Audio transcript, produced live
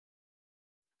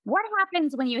What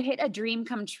happens when you hit a dream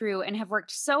come true and have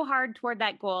worked so hard toward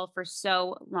that goal for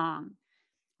so long?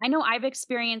 I know I've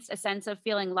experienced a sense of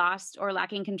feeling lost or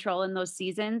lacking control in those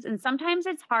seasons. And sometimes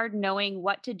it's hard knowing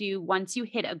what to do once you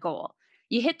hit a goal.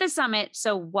 You hit the summit,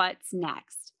 so what's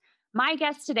next? My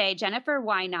guest today, Jennifer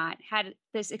Wynot, had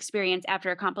this experience after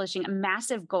accomplishing a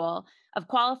massive goal of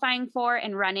qualifying for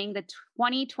and running the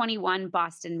 2021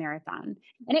 Boston Marathon.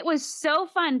 And it was so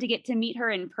fun to get to meet her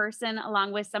in person,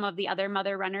 along with some of the other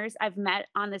mother runners I've met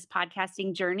on this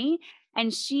podcasting journey.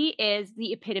 And she is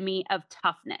the epitome of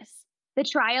toughness. The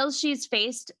trials she's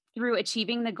faced through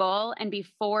achieving the goal and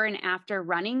before and after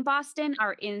running Boston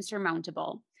are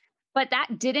insurmountable. But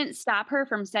that didn't stop her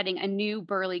from setting a new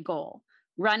burly goal,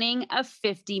 running a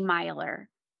 50 miler.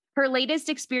 Her latest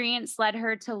experience led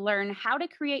her to learn how to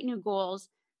create new goals,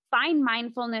 find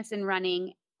mindfulness in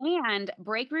running, and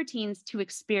break routines to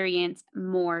experience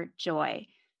more joy.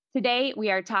 Today, we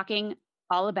are talking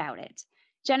all about it.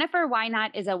 Jennifer Wynot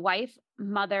is a wife,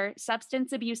 mother,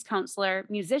 substance abuse counselor,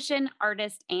 musician,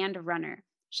 artist, and runner.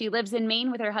 She lives in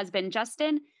Maine with her husband,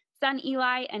 Justin, son,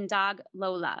 Eli, and dog,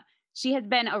 Lola. She has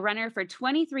been a runner for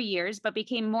 23 years, but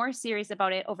became more serious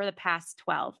about it over the past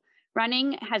 12.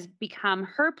 Running has become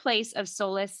her place of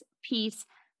solace, peace,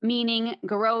 meaning,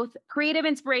 growth, creative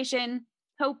inspiration,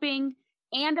 coping,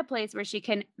 and a place where she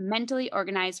can mentally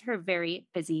organize her very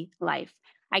busy life.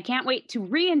 I can't wait to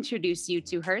reintroduce you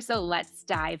to her, so let's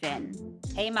dive in.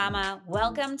 Hey, Mama,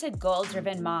 welcome to Goal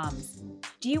Driven Moms.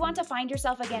 Do you want to find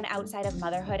yourself again outside of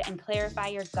motherhood and clarify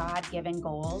your God-given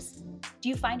goals? Do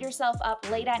you find yourself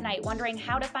up late at night wondering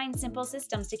how to find simple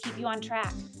systems to keep you on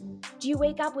track? Do you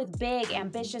wake up with big,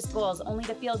 ambitious goals only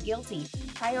to feel guilty,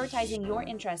 prioritizing your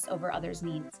interests over others'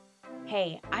 needs?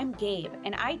 Hey, I'm Gabe,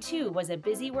 and I too was a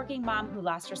busy working mom who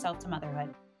lost herself to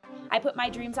motherhood. I put my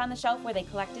dreams on the shelf where they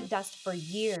collected dust for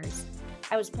years.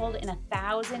 I was pulled in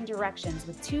 1,000 directions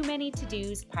with too many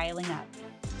to-dos piling up.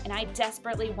 And I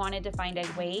desperately wanted to find a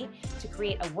way to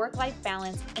create a work-life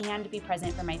balance and be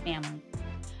present for my family.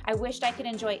 I wished I could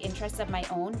enjoy interests of my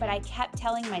own, but I kept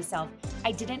telling myself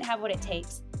I didn't have what it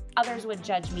takes, others would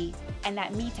judge me, and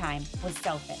that me time was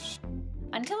selfish.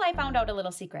 Until I found out a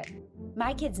little secret.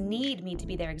 My kids need me to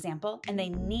be their example, and they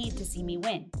need to see me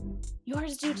win.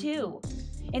 Yours do too.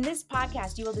 In this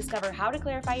podcast, you will discover how to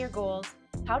clarify your goals,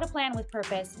 how to plan with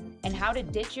purpose, and how to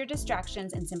ditch your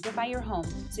distractions and simplify your home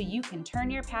so you can turn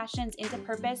your passions into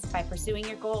purpose by pursuing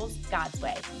your goals God's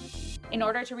way. In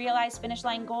order to realize finish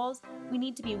line goals, we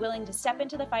need to be willing to step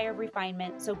into the fire of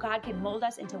refinement so God can mold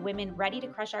us into women ready to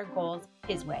crush our goals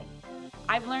His way.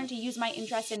 I've learned to use my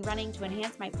interest in running to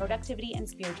enhance my productivity and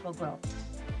spiritual growth.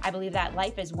 I believe that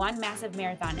life is one massive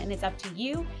marathon, and it's up to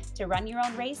you to run your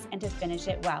own race and to finish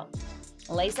it well.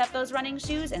 Lace up those running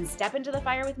shoes and step into the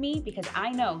fire with me because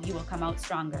I know you will come out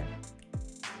stronger.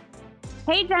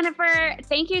 Hey, Jennifer,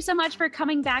 thank you so much for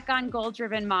coming back on Goal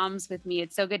Driven Moms with me.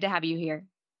 It's so good to have you here.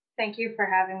 Thank you for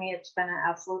having me. It's been an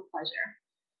absolute pleasure.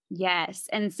 Yes.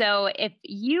 And so if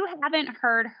you haven't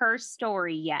heard her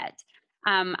story yet,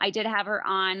 I did have her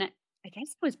on, I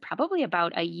guess it was probably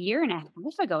about a year and a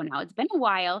half ago now. It's been a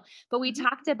while, but we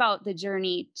talked about the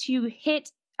journey to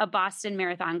hit a Boston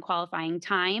Marathon qualifying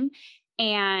time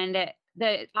and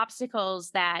the obstacles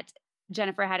that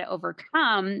Jennifer had to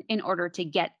overcome in order to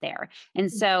get there.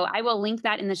 And so I will link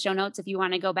that in the show notes if you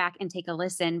want to go back and take a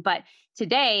listen. But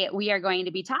today we are going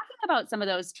to be talking about some of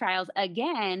those trials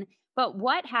again, but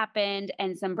what happened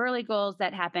and some burly goals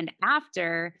that happened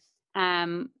after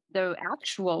the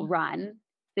actual run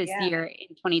this Yeah. year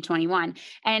in 2021.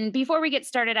 And before we get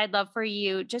started, I'd love for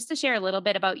you just to share a little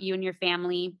bit about you and your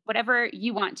family, whatever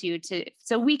you want to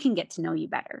so we can get to know you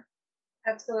better.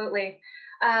 Absolutely.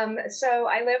 So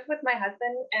I live with my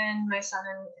husband and my son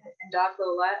and dog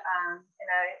Lola in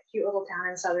a cute little town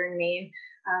in southern Maine.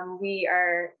 We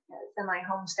are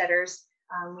semi-homesteaders.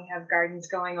 We have gardens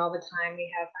going all the time.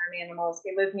 We have farm animals.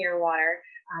 We live near water.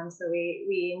 So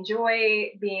we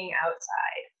enjoy being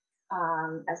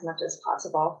outside as much as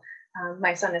possible.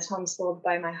 My son is homeschooled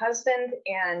by my husband,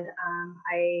 and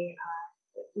I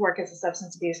work as a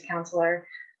substance abuse counselor.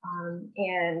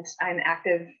 And I'm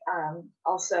active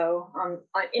also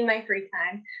in my free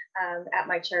time at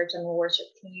my church. I'm a worship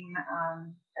team,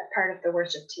 a part of the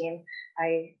worship team.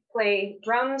 I play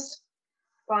drums,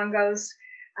 bongos,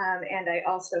 and I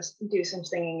also do some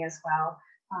singing as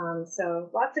well.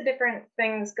 So lots of different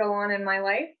things go on in my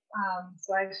life.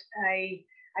 So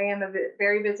I am a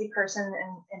very busy person,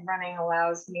 and running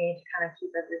allows me to kind of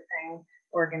keep everything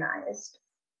organized.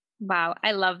 Wow,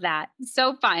 I love that.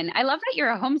 So fun. I love that you're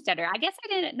a homesteader. I guess I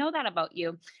didn't know that about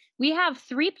you. We have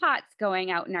 3 pots going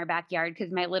out in our backyard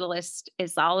because my littlest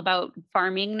is all about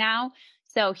farming now.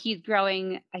 So he's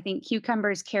growing, I think,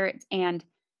 cucumbers, carrots, and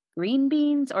green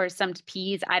beans or some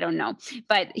peas. I don't know.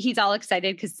 But he's all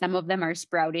excited because some of them are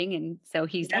sprouting. And so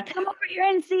he's like, Yeah. come over here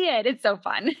and see it. It's so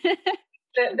fun.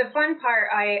 The fun part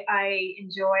I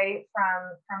enjoy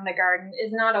from the garden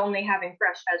is not only having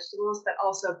fresh vegetables, but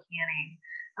also canning.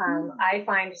 Mm. I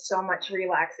find so much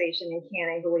relaxation in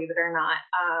canning, believe it or not,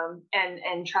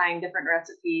 and trying different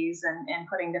recipes and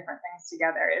putting different things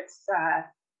together.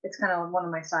 It's kind of one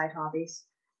of my side hobbies,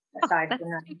 Oh, aside that's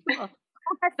from that. pretty cool.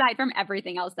 Aside from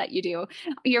everything else that you do,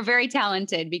 you're very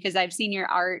talented because I've seen your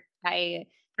art. I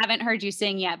haven't heard you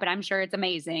sing yet, but I'm sure it's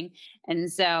amazing.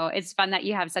 And so it's fun that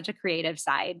you have such a creative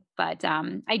side. But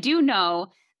I do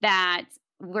know that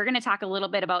we're going to talk a little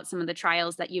bit about some of the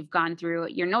trials that you've gone through.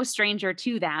 You're no stranger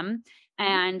to them. Mhm.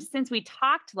 And since we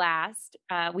talked last,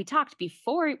 we talked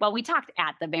before, well, we talked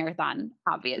at the marathon,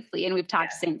 obviously, and we've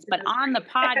talked Yes, since, this but is on the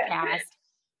great. podcast,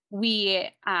 we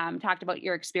talked about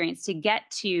your experience to get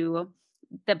to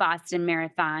the Boston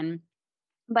Marathon.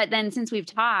 But then since we've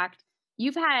talked,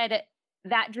 you've had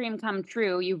that dream come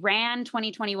true. You ran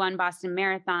 2021 Boston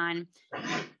Marathon,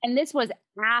 and this was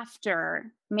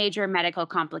after major medical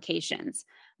complications.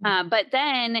 But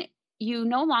then you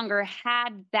no longer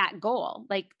had that goal.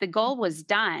 Like the goal was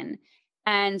done.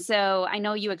 And so I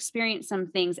know you experienced some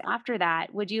things after that.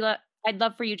 I'd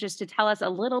love for you just to tell us a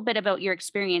little bit about your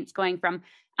experience going from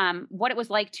what it was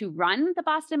like to run the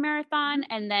Boston Marathon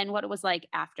and then what it was like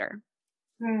after.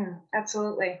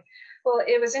 Absolutely. Well,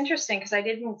 it was interesting because I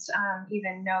didn't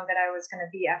even know that I was going to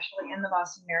be actually in the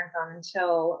Boston Marathon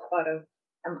until about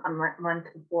a month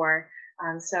before.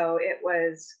 So it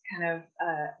was kind of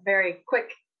a very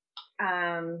quick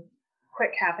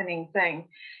happening thing.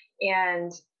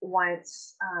 And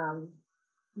once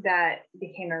that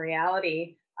became a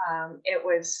reality,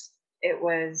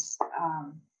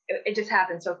 it just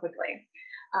happened so quickly.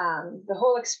 The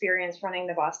whole experience running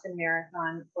the Boston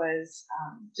Marathon was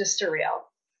just surreal.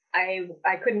 I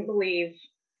couldn't believe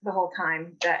the whole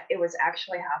time that it was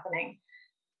actually happening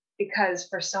because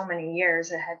for so many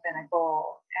years it had been a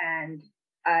goal, and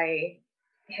I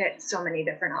hit so many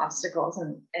different obstacles,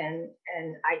 and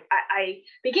I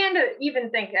began to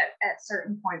even think at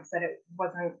certain points that it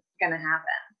wasn't going to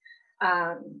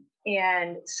happen.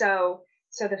 And so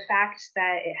the fact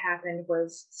that it happened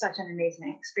was such an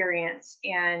amazing experience.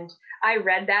 And I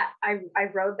rode that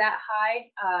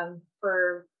high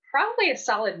for probably a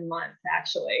solid month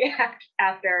actually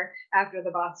after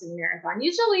the Boston Marathon.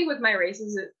 Usually with my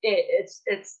races,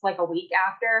 it's like a week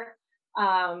after.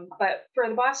 But for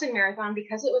the Boston Marathon,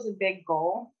 because it was a big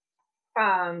goal,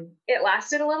 it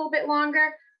lasted a little bit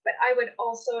longer. But I would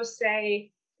also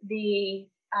say the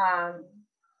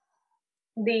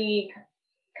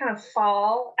kind of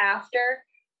fall after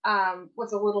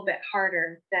was a little bit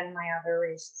harder than my other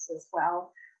races as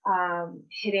well.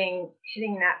 Hitting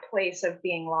that place of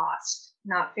being lost,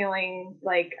 not feeling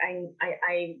like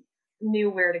I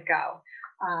knew where to go,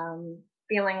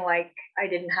 feeling like I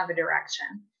didn't have a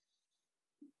direction.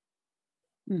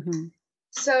 Mm-hmm.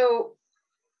 So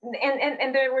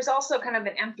and there was also kind of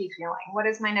an empty feeling. What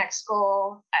is my next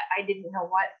goal? I didn't know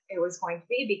what it was going to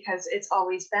be because it's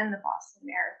always been the Boston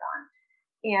Marathon.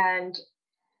 And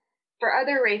for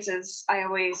other races, I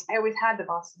always had the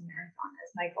Boston Marathon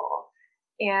as my goal.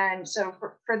 And so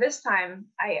for this time,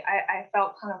 I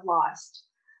felt kind of lost.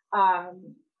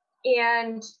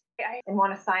 And I didn't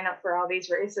want to sign up for all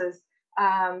these races.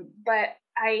 But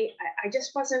I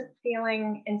just wasn't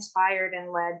feeling inspired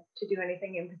and led to do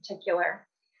anything in particular.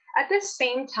 At this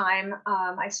same time,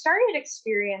 I started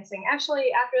experiencing,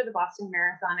 actually after the Boston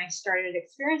Marathon, I started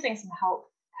experiencing some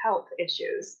health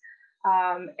issues.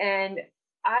 And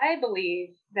I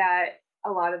believe that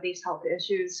a lot of these health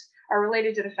issues are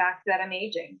related to the fact that I'm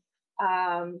aging.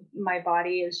 My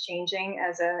body is changing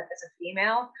as a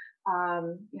female.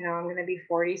 I'm going to be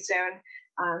 40 soon.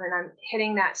 And I'm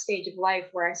hitting that stage of life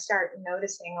where I start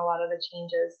noticing a lot of the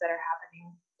changes that are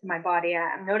happening to my body.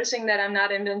 I'm noticing that I'm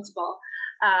not invincible,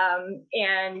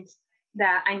 and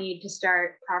that I need to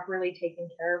start properly taking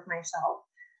care of myself.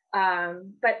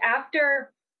 But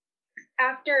after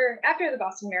the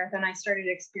Boston Marathon, I started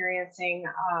experiencing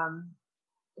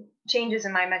changes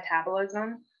in my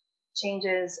metabolism,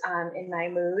 changes in my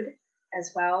mood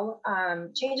as well,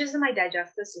 changes in my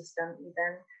digestive system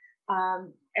even.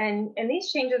 And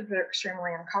these changes were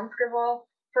extremely uncomfortable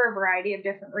for a variety of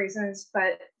different reasons.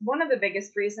 But one of the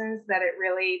biggest reasons that it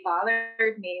really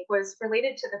bothered me was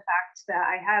related to the fact that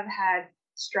I have had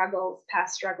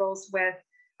past struggles with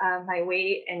my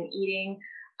weight and eating.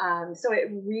 So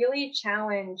it really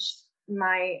challenged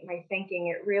my thinking.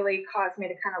 It really caused me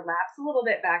to kind of lapse a little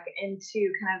bit back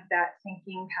into kind of that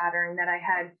thinking pattern that I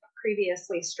had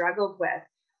previously struggled with.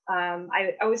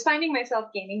 I was finding myself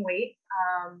gaining weight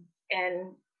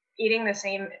and eating the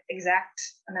same exact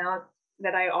amount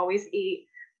that I always eat,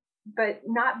 but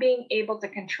not being able to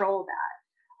control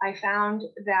that. I found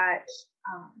that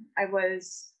I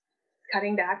was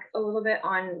cutting back a little bit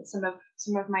on some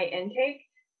of my intake,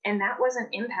 and that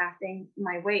wasn't impacting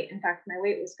my weight. In fact, my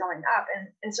weight was going up,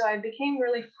 and so I became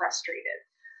really frustrated.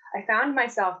 I found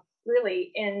myself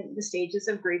really in the stages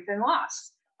of grief and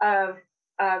loss of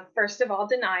first of all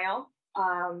denial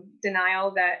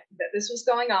that this was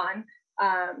going on,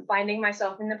 finding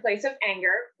myself in the place of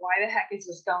anger. Why the heck is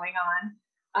this going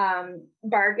on?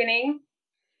 Bargaining,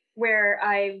 where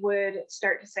I would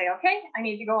start to say, okay, I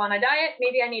need to go on a diet.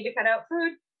 Maybe I need to cut out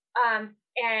food.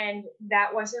 And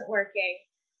that wasn't working,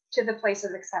 to the place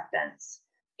of acceptance.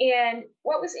 And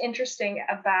what was interesting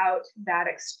about that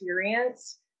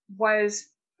experience was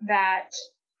that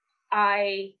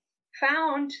I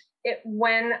found it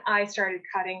when I started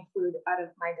cutting food out of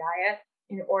my diet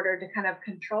in order to kind of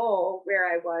control where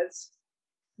I was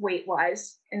weight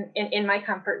wise in my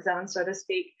comfort zone, so to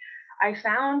speak. I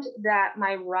found that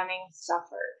my running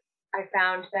suffered. I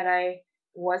found that I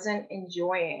wasn't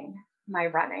enjoying my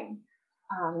running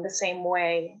the same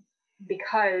way,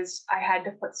 because I had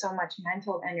to put so much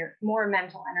more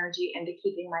mental energy into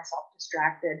keeping myself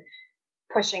distracted,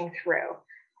 pushing through.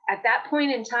 At that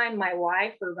point in time, my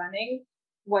why for running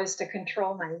was to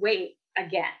control my weight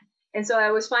again. And so I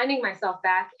was finding myself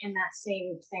back in that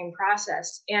same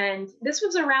process. And this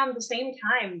was around the same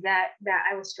time that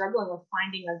I was struggling with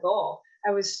finding a goal.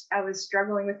 I was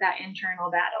struggling with that internal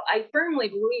battle. I firmly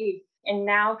believe and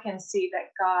now can see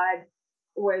that God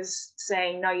was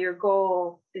saying, no, your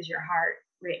goal is your heart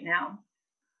right now.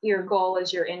 Your goal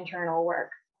is your internal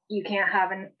work. You can't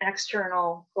have an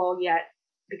external goal yet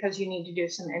because you need to do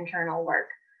some internal work.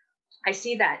 I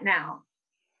see that now.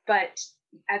 But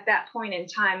at that point in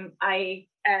time, I,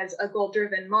 as a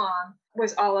goal-driven mom,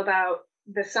 was all about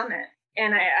the summit.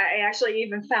 And I actually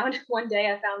even found one day,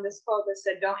 I found this quote that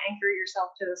said, don't anchor yourself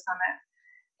to the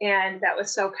summit. And that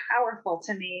was so powerful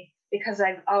to me, because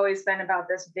I've always been about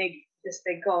this big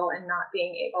goal and not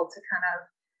being able to kind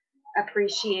of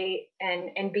appreciate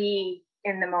and be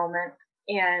in the moment.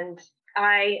 And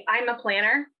I'm a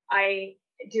planner. I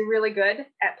do really good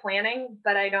at planning,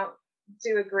 but I don't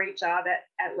do a great job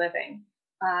at living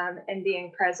and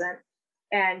being present.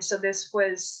 And so this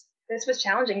was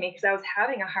challenging me, because I was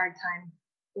having a hard time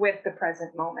with the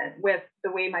present moment, with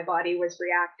the way my body was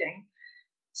reacting.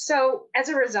 So as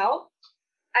a result,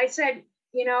 I said,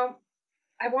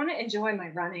 I want to enjoy my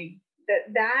running.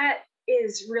 That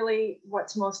is really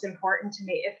what's most important to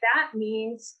me. If that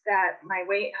means that my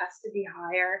weight has to be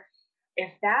higher,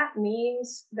 if that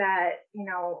means that,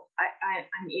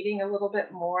 I'm eating a little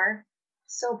bit more,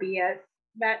 so be it.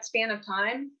 That span of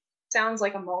time sounds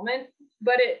like a moment,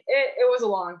 but it was a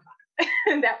long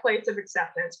time. That place of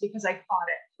acceptance, because I fought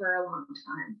it for a long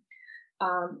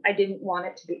time. I didn't want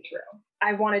it to be true.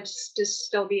 I wanted to just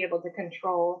still be able to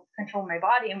control my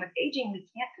body. And with aging, we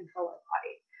can't control our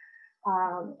body.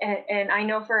 And I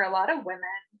know for a lot of women,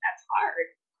 that's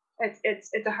hard.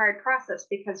 It's a hard process,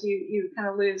 because you kind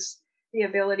of lose the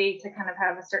ability to kind of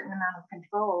have a certain amount of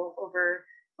control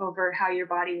over how your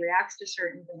body reacts to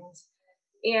certain things.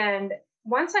 And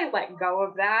once I let go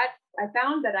of that, I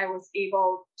found that I was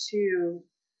able to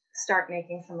start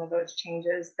making some of those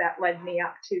changes that led me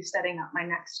up to setting up my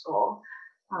next goal.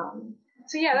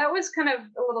 So yeah, that was kind of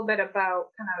a little bit about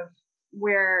kind of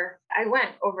where I went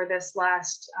over this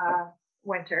last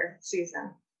winter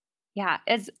season. Yeah,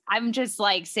 I'm just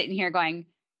like sitting here going,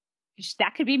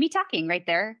 that could be me talking right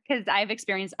there, because I've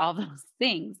experienced all those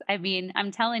things. I mean,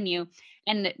 I'm telling you,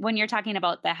 and when you're talking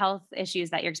about the health issues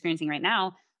that you're experiencing right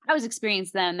now, I was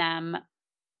experiencing them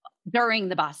during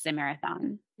the Boston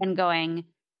Marathon, and going,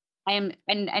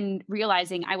 and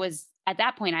realizing at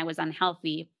that point I was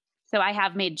unhealthy. So I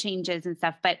have made changes and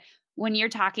stuff. But when you're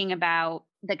talking about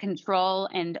the control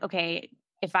and, okay,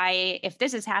 if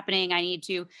this is happening, I need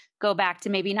to go back to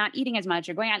maybe not eating as much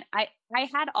or going on. I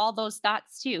had all those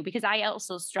thoughts too, because I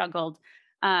also struggled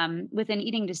with an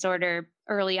eating disorder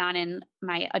early on in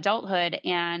my adulthood.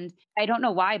 And I don't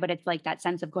know why, but it's like that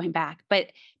sense of going back.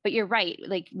 But you're right.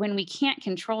 Like, when we can't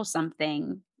control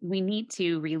something, we need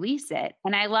to release it.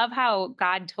 And I love how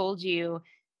God told you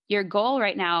your goal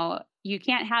right now, you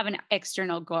can't have an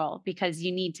external goal, because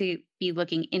you need to be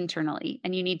looking internally,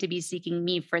 and you need to be seeking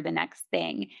me for the next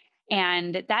thing.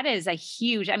 And that is that's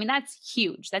huge.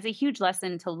 That's a huge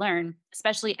lesson to learn,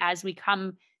 especially as we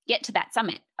get to that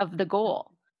summit of the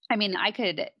goal. I mean,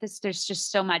 there's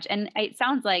just so much. And it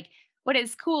sounds like what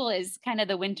is cool is kind of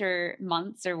the winter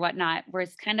months or whatnot, where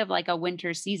it's kind of like a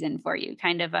winter season for you,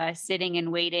 kind of sitting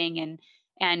and waiting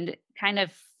and kind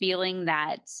of feeling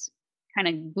that kind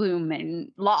of gloom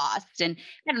and lost. And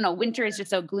I don't know, winter is just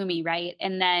so gloomy, right?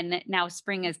 And then now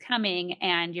spring is coming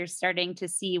and you're starting to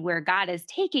see where God is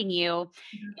taking you.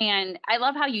 Mhm. And I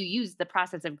love how you use the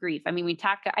process of grief. I mean,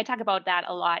 I talk about that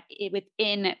a lot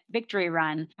within Victory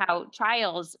Run, how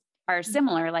trials are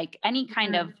similar, like any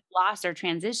kind of Mhm. loss or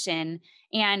transition.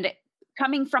 And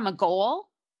coming from a goal,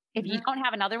 if you Mhm. don't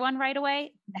have another one right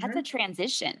away, that's a Mhm.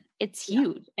 transition. It's Yeah.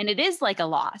 huge. And it is like a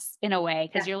loss in a way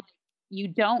because Yeah. you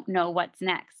don't know what's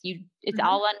next. It's Mhm.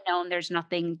 all unknown. There's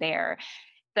nothing there.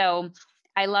 So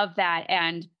I love that.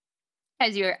 And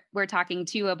as we're talking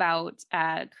too about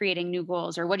creating new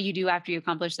goals or what do you do after you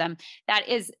accomplish them,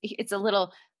 it's a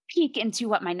little peek into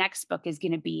what my next book is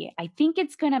going to be. I think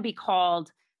it's going to be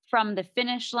called From the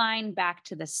Finish Line Back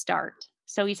to the Start.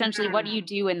 So essentially, what do Mhm. you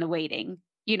do in the waiting,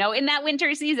 in that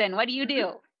winter season? What do you Mhm.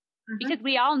 do? Because Mhm.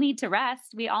 we all need to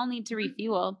rest, we all need to Mhm.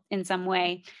 refuel in some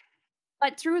way.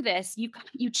 But through this,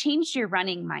 you changed your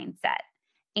running mindset.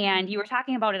 And Mhm. you were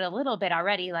talking about it a little bit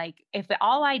already. Like, if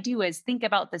all I do is think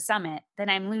about the summit, then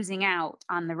I'm losing out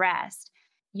on the rest.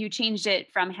 You changed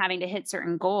it from having to hit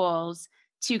certain goals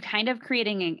to kind of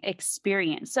creating an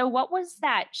experience. So, what was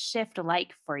that shift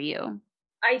like for you?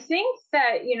 I think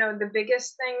that the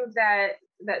biggest thing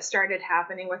that started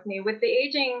happening with me with the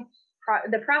aging,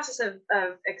 the process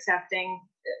of accepting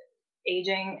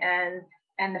aging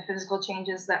and the physical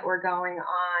changes that were going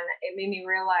on, it made me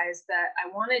realize that I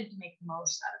wanted to make the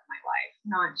most out of my life,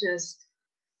 not just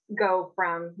go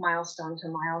from milestone to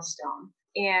milestone.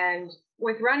 And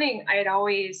with running, I had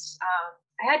always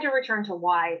I had to return to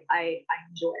why I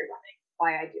enjoy running,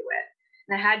 why I do it,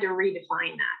 and I had to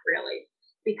redefine that really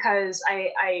because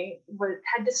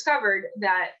had discovered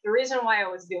that the reason why I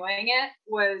was doing it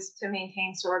was to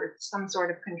maintain some sort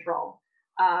of control,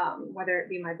 whether it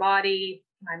be my body,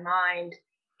 my mind,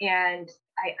 and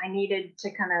I needed to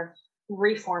kind of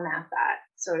reformat that,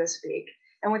 so to speak.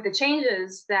 And with the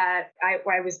changes that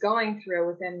I was going through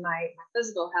within my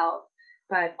physical health,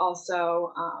 but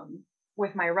also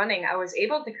with my running, I was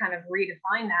able to kind of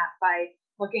redefine that by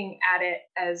looking at it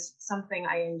as something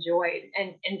I enjoyed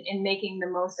and making the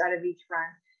most out of each run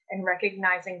and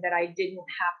recognizing that I didn't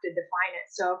have to define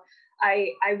it. So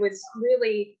I was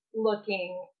really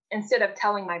looking, instead of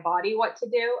telling my body what to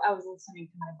do, I was listening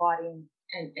to my body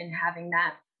and having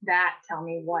that tell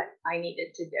me what I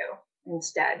needed to do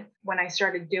instead. When I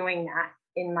started doing that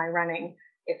in my running,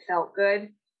 it felt good.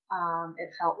 It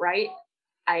felt right.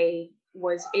 I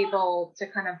was able to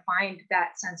kind of find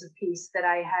that sense of peace that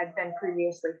I had been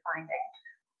previously finding.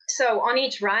 So on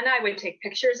each run, I would take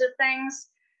pictures of things.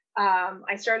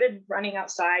 I started running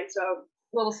outside. So,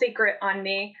 little secret on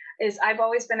me is I've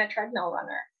always been a treadmill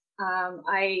runner.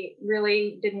 I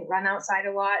really didn't run outside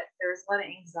a lot. There was a lot of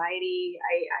anxiety.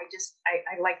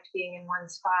 I liked being in one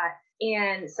spot.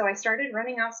 And so I started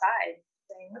running outside,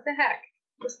 saying, what the heck?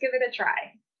 Let's give it a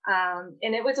try.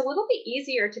 And it was a little bit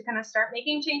easier to kind of start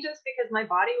making changes because my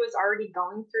body was already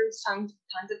going through tons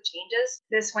of changes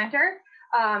this winter.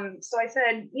 So I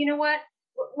said, you know what?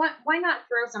 Why not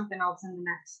throw something else in the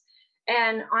mix?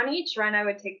 And on each run, I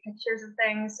would take pictures of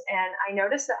things, and I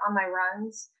noticed that on my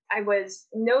runs, I was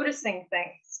noticing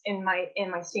things in my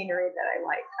scenery that I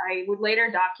liked. I would later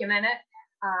document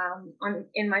it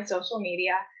in my social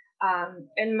media,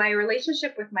 and my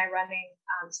relationship with my running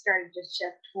started to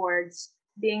shift towards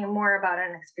being more about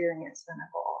an experience than a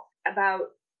goal, about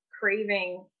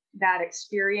craving that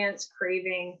experience,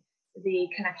 craving the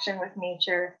connection with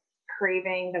nature,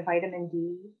 craving the vitamin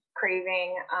D,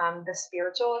 craving the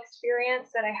spiritual experience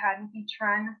that I had in each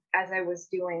run as I was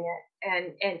doing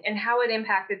it, and how it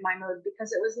impacted my mood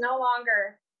because it was no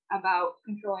longer about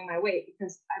controlling my weight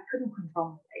because I couldn't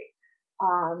control my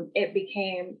weight. It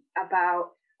became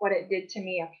about what it did to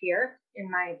me up here in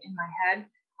my head,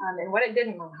 and what it did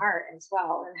in my heart as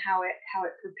well, and how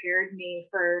it prepared me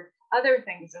for other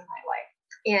things in my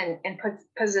life and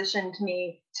positioned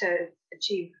me to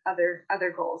achieve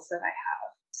other goals that I have.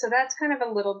 So that's kind of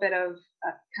a little bit of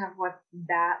kind of what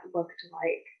that looked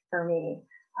like for me,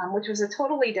 which was a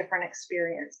totally different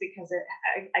experience because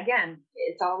again,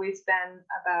 it's always been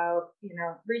about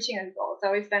reaching a goal. It's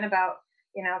always been about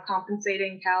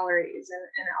compensating calories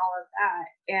and all of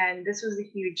that. And this was a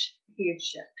huge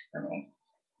shift for me.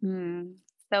 Mm,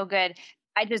 so good.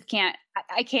 I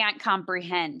can't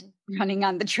comprehend running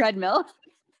on the treadmill.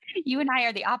 You and I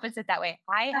are the opposite that way.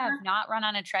 I have Uh-huh. not run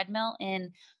on a treadmill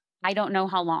in I don't know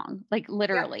how long, like Yeah.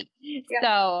 literally. Yeah.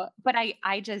 So, but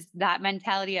I just, that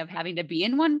mentality of having to be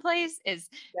in one place is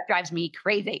Yeah. drives me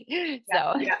crazy. Yeah.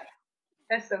 So, Yeah.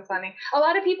 That's so funny. A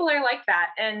lot of people are like that,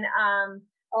 and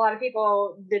a lot of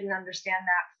people didn't understand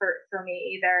that for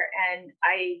me either. And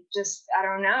I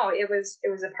don't know. It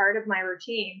was a part of my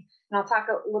routine, and I'll talk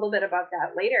a little bit about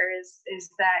that later. Is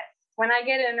that when I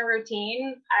get in a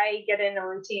routine, I get in a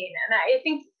routine, and I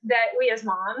think that we as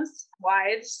moms,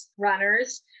 wives,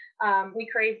 runners, we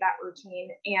crave that routine,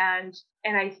 and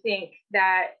I think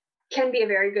that can be a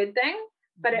very good thing,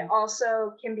 but it mhm.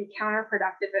 also can be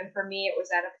counterproductive. And for me, it was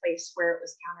at a place where it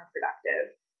was counterproductive.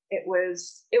 It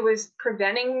was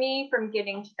preventing me from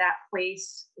getting to that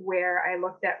place where I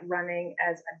looked at running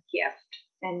as a gift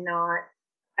and not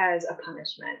as a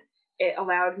punishment. It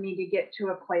allowed me to get to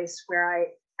a place where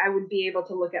I would be able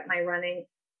to look at my running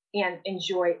and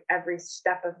enjoy every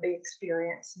step of the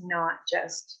experience, not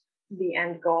just the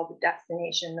end goal, the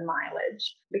destination, the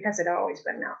mileage, because it had always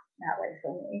been that way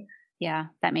for me. Yeah,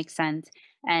 that makes sense.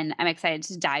 And I'm excited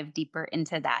to dive deeper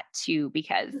into that too,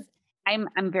 because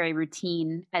I'm very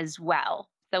routine as well.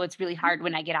 So it's really hard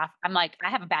when I get off. I'm like, I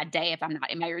have a bad day if I'm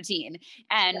not in my routine.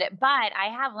 Yeah. But I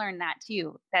have learned that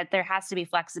too, that there has to be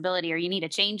flexibility or you need to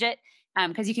change it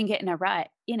because you can get in a rut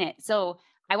in it. So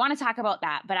I want to talk about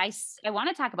that, but I want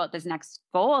to talk about this next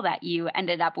goal that you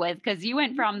ended up with because you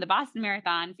went from the Boston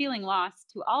Marathon feeling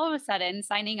lost to all of a sudden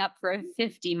signing up for a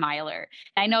 50 miler.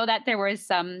 I know that there was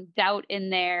some doubt in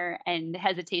there and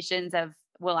hesitations of,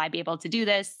 will I be able to do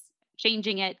this?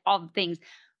 Changing it, all the things.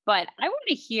 But I want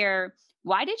to hear,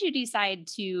 why did you decide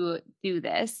to do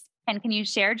this? And can you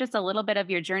share just a little bit of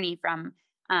your journey from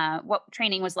what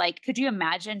training was like? Could you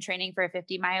imagine training for a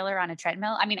 50 miler on a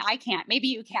treadmill? I mean, I can't. Maybe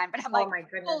you can, but I'm Oh like, my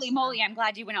holy goodness. No. moly, I'm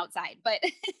glad you went outside. But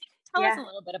tell us Yeah. a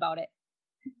little bit about it.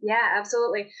 Yeah,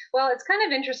 absolutely. Well, it's kind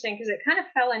of interesting because it kind of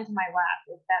fell into my lap,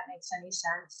 if that makes any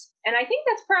sense. And I think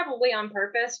that's probably on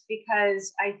purpose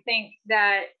because I think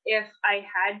that if I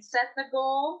had set the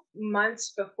goal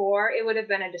months before, it would have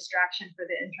been a distraction for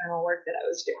the internal work that I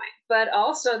was doing. But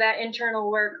also, that internal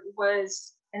work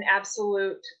was an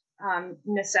absolute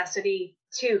necessity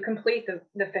to complete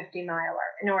the 50 miler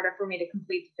in order for me to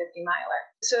complete the 50 miler.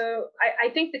 So I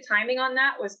think the timing on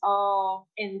that was all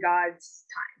in God's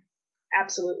time.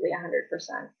 Absolutely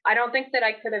 100%. I don't think that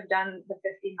I could have done the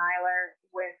 50 miler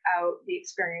without the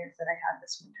experience that I had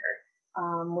this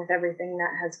winter, with everything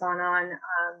that has gone on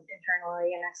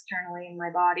internally and externally in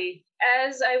my body.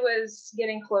 As I was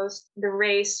getting close to the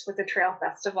race with the Trail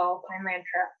Festival, Pineland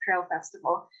Trail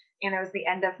Festival, and it was the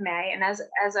end of May. And as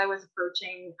I was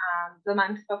approaching the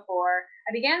month before,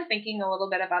 I began thinking a little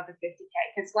bit about the 50K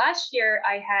because last year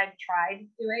I had tried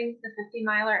doing the 50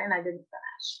 miler and I didn't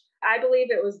finish. I believe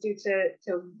it was due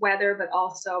to weather, but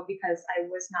also because I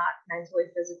was not mentally,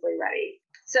 physically ready.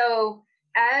 So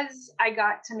as I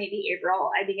got to maybe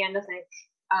April, I began to think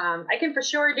I can for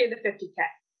sure do the 50K.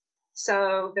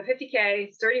 So the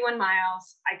 50K, 31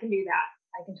 miles, I can do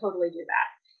that. I can totally do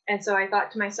that. And so I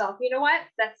thought to myself, you know what?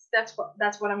 That's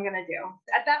what I'm gonna do.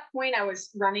 At that point, I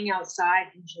was running outside,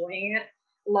 enjoying it,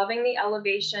 loving the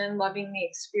elevation, loving the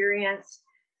experience,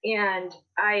 and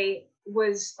I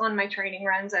was on my training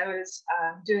runs. I was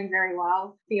doing very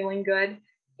well, feeling good,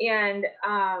 and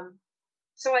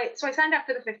so I signed up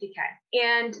for the 50K.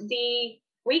 And the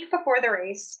week before the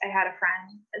race, I had a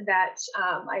friend that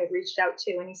I had reached out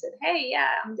to, and he said, "Hey, yeah,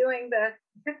 I'm doing the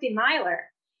 50 miler,"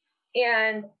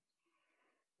 and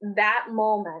that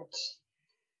moment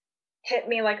hit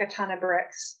me like a ton of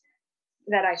bricks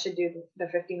that I should do the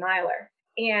 50 miler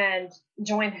and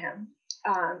join him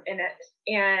in it.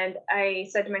 And I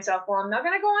said to myself, well, I'm not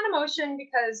going to go on emotion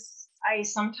because I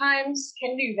sometimes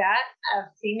can do that, a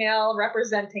female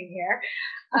representing here.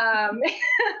 Um,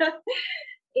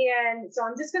 and so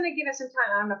I'm just going to give it some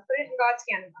time. I'm going to put it in God's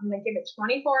hand. I'm going to give it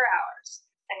 24 hours.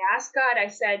 I asked God, I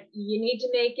said, you need to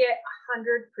make it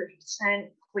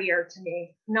 100% clear to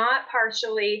me, not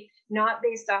partially, not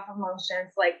based off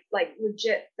emotions, like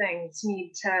legit things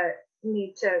need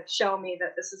to show me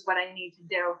that this is what I need to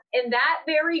do. In that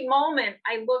very moment,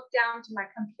 I look down to my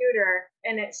computer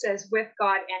and it says, with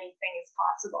God, anything is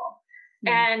possible.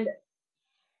 Mm. And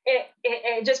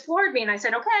it just floored me. And I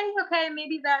said, okay,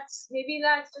 maybe that's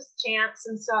just chance.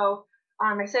 And so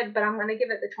I said, but I'm going to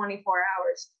give it the 24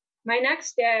 hours. My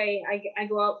next day, I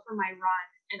go out for my run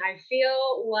and I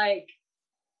feel like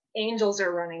angels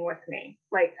are running with me.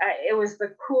 Like it was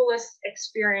the coolest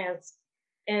experience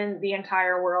in the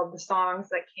entire world. The songs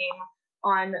that came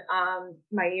on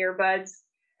my earbuds,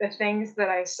 the things that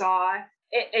I saw,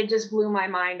 it just blew my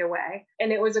mind away.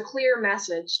 And it was a clear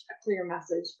message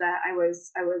that I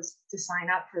was to sign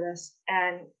up for this.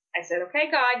 And I said, okay,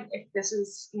 God, if this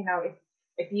is,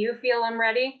 if you feel I'm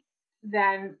ready,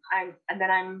 then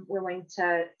I'm willing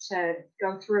to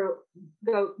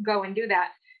go and do that.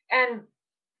 And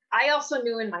I also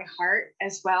knew in my heart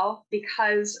as well,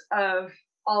 because of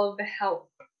all of the health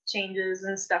changes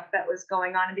and stuff that was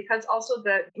going on, and because also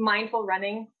the mindful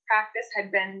running practice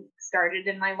had been started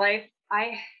in my life,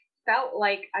 I felt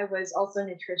like I was also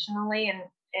nutritionally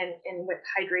and with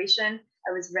hydration,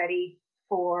 I was ready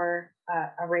for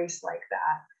a race like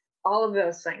that. All of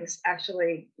those things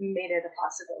actually made it a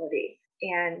possibility.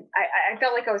 And I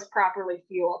felt like I was properly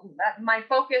fueled. My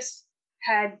focus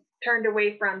had turned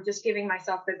away from just giving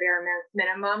myself the bare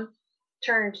minimum,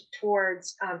 turned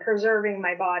towards preserving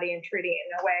my body and treating it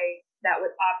in a way that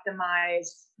would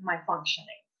optimize my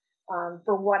functioning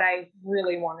for what I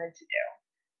really wanted to do.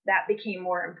 That became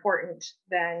more important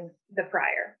than the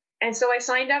prior. And so I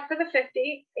signed up for the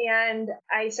 50, and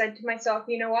I said to myself,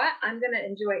 you know what? I'm going to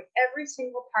enjoy every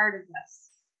single part of this.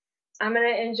 I'm going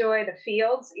to enjoy the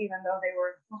fields, even though they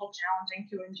were a little challenging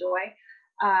to enjoy.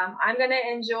 I'm going to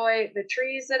enjoy the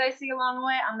trees that I see along the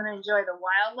way. I'm going to enjoy the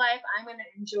wildlife. I'm going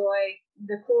to enjoy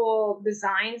the cool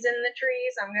designs in the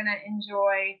trees. I'm going to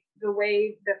enjoy the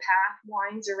way the path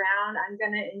winds around. I'm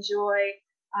going to enjoy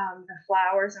the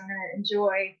flowers. I'm going to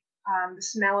enjoy the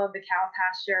smell of the cow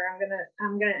pasture.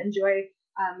 I'm gonna enjoy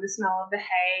the smell of the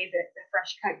hay, the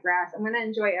fresh cut grass. I'm gonna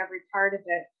enjoy every part of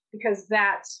it, because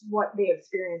that's what the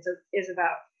experience is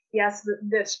about. Yes,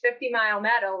 this 50-mile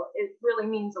medal, it really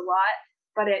means a lot,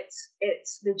 but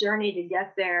it's the journey to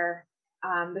get there,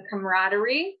 the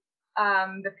camaraderie,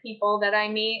 the people that I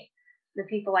meet, the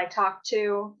people I talk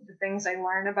to, the things I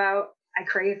learn about. I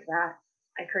crave that.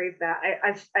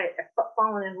 I've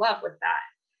fallen in love with that.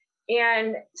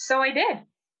 And so I did.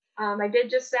 I did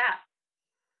just that.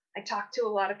 I talked to a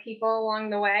lot of people along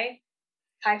the way,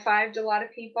 high-fived a lot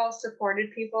of people,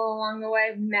 supported people along the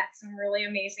way, met some really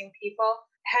amazing people,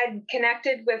 had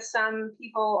connected with some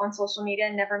people on social media,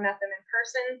 never met them in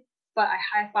person, but I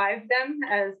high-fived them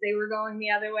as they were going the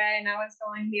other way and I was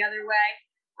going the other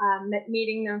way,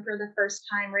 meeting them for the first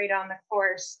time right on the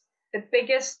course. The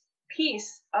biggest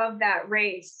piece of that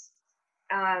race,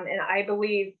 and I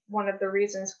believe one of the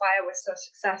reasons why I was so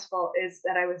successful, is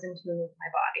that I was in tune with my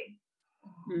body.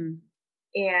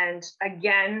 And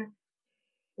again,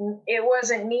 it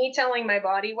wasn't me telling my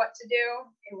body what to do.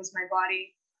 It was my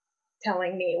body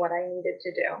telling me what I needed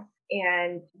to do.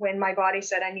 And when my body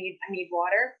said I need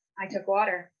water, I took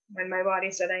water. When my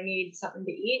body said I need something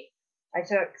to eat, I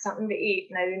took something to eat,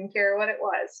 and I didn't care what it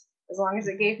was, as long as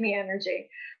it gave me energy.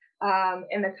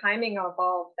 And the timing of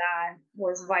all of that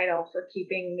was vital for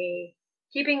keeping me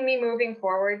moving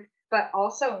forward, but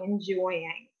also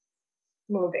enjoying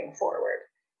moving forward.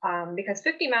 Because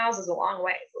 50 miles is a long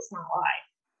way. Let's not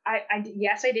lie.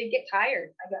 Yes, I did get tired.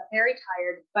 I got very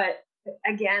tired, but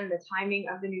again, the timing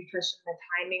of the nutrition, the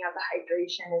timing of the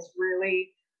hydration is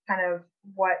really kind of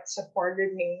what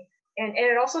supported me. And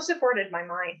it also supported my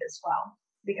mind as well,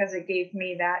 because it gave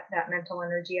me that mental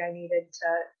energy I needed to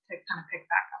kind of pick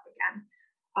back up again.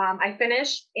 I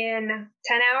finished in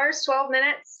 10 hours, 12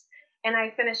 minutes, and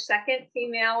I finished second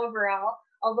female overall,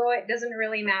 although it doesn't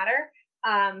really matter,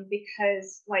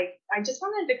 because I just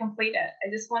wanted to complete it.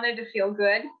 I just wanted to feel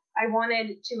good. I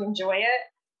wanted to enjoy it.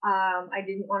 I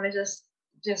didn't want to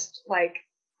just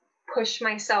push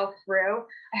myself through.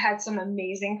 I had some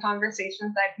amazing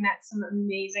conversations. I've met some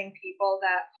amazing people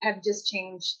that have just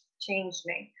changed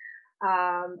me.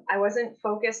 I wasn't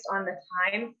focused on the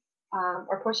time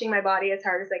or pushing my body as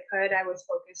hard as I could. I was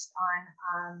focused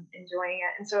on enjoying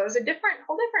it. And so it was a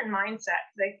whole different mindset.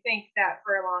 I think that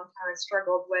for a long time I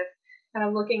struggled with kind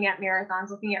of looking at marathons,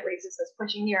 looking at races as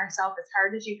pushing yourself as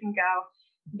hard as you can go,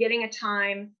 getting a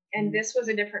time. And this was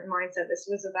a different mindset. This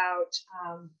was about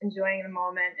enjoying the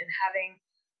moment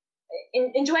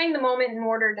and enjoying the moment in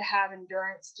order to have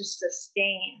endurance to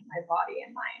sustain my body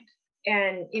and mind.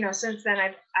 And, since then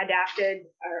I've adapted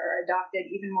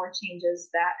even more changes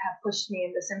that have pushed me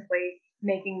into simply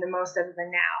making the most of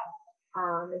the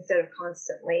now, instead of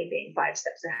constantly being 5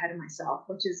 steps ahead of myself,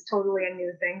 which is totally a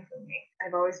new thing for me.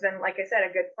 I've always been, like I said,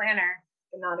 a good planner,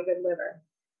 but not a good liver.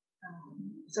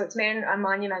 So it's made a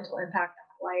monumental impact on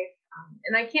my life.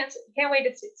 And I can't wait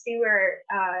to see where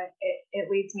it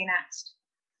leads me next.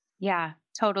 Yeah,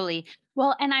 totally.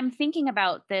 Well, and I'm thinking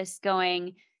about this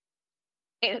going,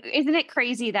 isn't it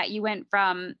crazy that you went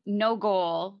from no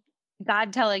goal,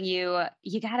 God telling you,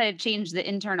 you got to change the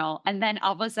internal. And then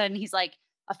all of a sudden he's like,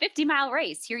 a 50-mile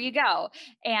race, here you go.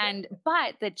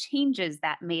 But the changes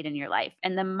that made in your life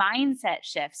and the mindset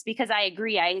shifts, because I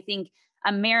agree. I think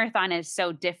a marathon is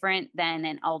so different than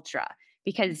an ultra.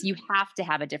 because you have to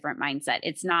have a different mindset.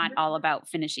 It's not Mhm. all about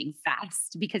finishing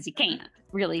fast because you can't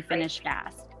really Right. finish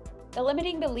fast. The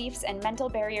limiting beliefs and mental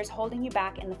barriers holding you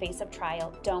back in the face of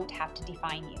trial don't have to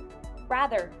define you.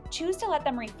 Rather, choose to let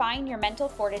them refine your mental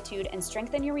fortitude and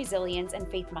strengthen your resilience and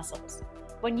faith muscles.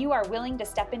 When you are willing to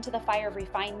step into the fire of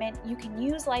refinement, you can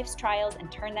use life's trials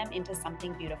and turn them into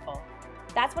something beautiful.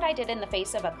 That's what I did in the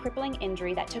face of a crippling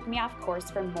injury that took me off course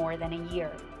for more than a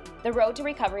year. The road to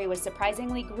recovery was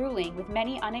surprisingly grueling, with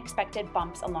many unexpected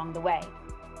bumps along the way.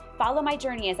 Follow my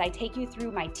journey as I take you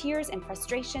through my tears and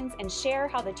frustrations and share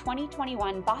how the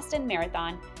 2021 Boston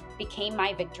Marathon became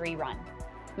my victory run.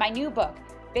 My new book,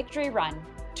 Victory Run: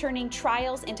 Turning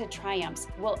Trials into Triumphs,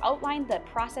 will outline the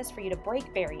process for you to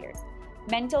break barriers,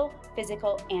 mental,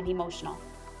 physical, and emotional.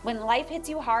 When life hits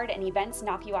you hard and events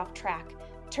knock you off track,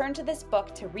 turn to this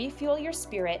book to refuel your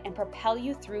spirit and propel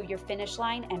you through your finish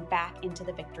line and back into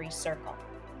the victory circle.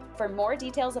 For more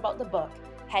details about the book,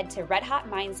 head to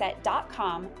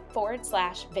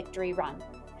redhotmindset.com/victory run.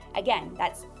 Again,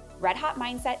 that's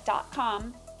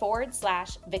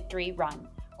redhotmindset.com/victory run,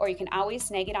 or you can always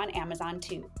snag it on Amazon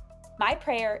too. My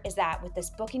prayer is that with this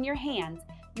book in your hands,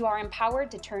 you are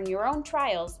empowered to turn your own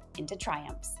trials into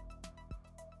triumphs.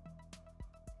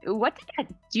 What did that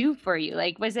do for you?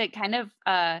 Like, was it kind of,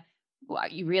 "Wow,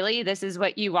 you really, this is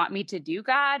what you want me to do,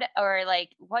 God?" Or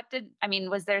like, was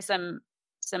there some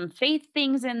faith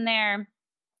things in there?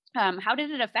 How did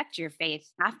it affect your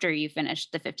faith after you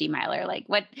finished the 50 miler? Like,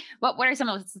 what are some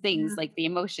of those things, like the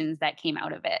emotions that came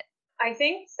out of it? I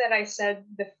think that I said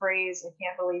the phrase, I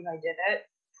can't believe I did it,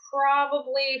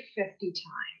 probably 50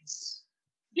 times.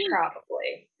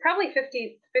 Probably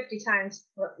 50 times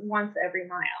once every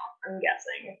mile, I'm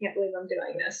guessing. I can't believe I'm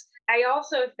doing this. I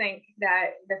also think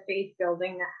that the faith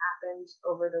building that happened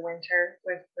over the winter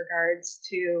with regards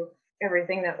to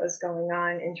everything that was going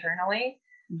on internally,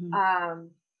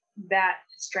 Mhm. that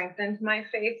strengthened my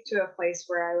faith to a place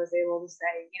where I was able to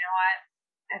say, you know what,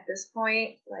 at this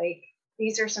point, like,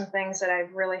 these are some things that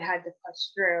I've really had to push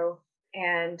through.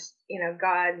 And,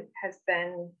 God has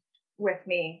been with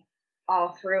me all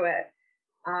through it.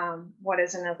 What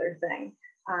is another thing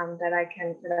that I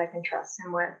can trust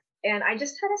him with? And I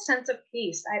just had a sense of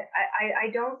peace. I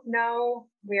don't know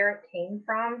where it came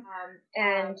from.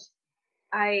 And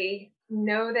I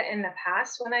know that in the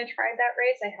past, when I tried that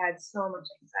race, I had so much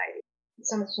anxiety,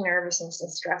 so much nervousness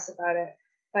and stress about it.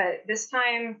 But this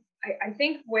time, I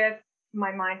think with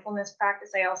my mindfulness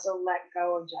practice, I also let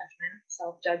go of judgment,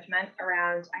 self judgment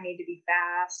around I need to be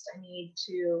fast.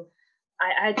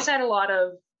 I had set a lot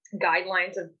of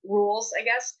guidelines of rules, I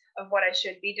guess, of what I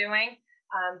should be doing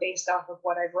based off of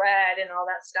what I've read and all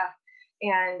that stuff.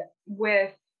 And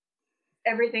with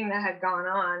everything that had gone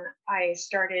on, I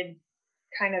started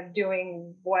kind of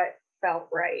doing what felt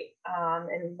right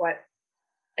and what,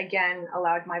 again,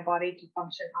 allowed my body to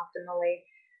function optimally.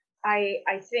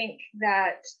 I think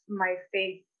that my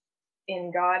faith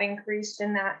in God increased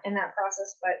in that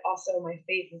process, but also my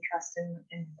faith and trust in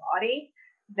the body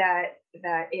that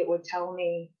it would tell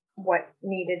me what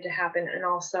needed to happen, and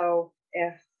also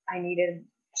if I needed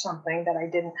something that I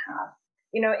didn't have.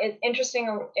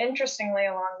 Interestingly,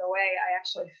 along the way, I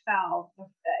actually fell.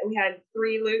 We had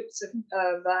 3 loops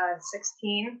of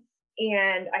 16,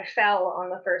 and I fell on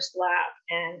the first lap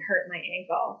and hurt my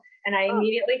ankle. And I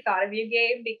immediately thought of you,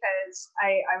 Gabe, because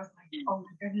I was like, oh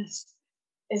my goodness,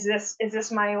 is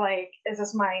this my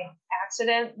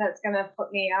accident that's gonna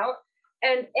put me out?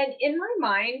 And in my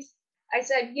mind, I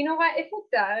said, you know what? If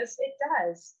it does, it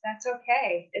does. That's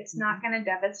okay. It's not gonna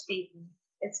devastate me.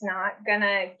 It's not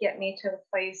gonna get me to a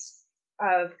place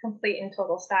of complete and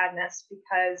total sadness,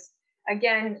 because,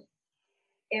 again,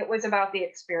 it was about the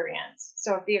experience.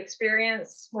 So if the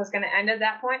experience was going to end at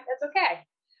that point, that's okay.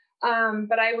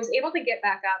 But I was able to get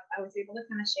back up. I was able to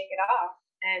kind of shake it off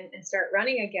and start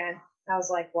running again. I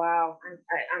was like, wow,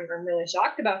 I'm really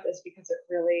shocked about this, because it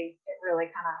really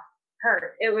kind of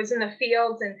hurt. It was in the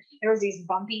fields, and there was these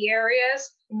bumpy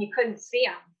areas and you couldn't see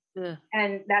them. Ugh.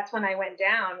 And that's when I went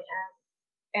down,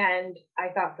 and I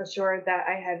thought for sure that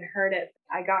I had hurt it.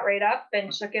 I got right up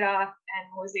and shook it off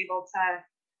and was able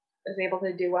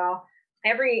to do well.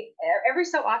 Every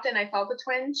so often I felt a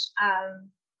twinge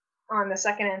on the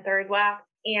second and third lap,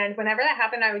 and whenever that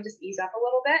happened, I would just ease up a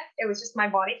little bit. It was just my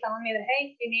body telling me that,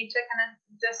 hey, you need to kind of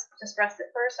just rest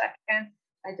it for a second.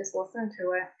 I just listened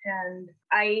to it, and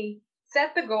I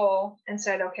set the goal and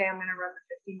said, okay, I'm going to run the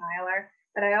 50 miler.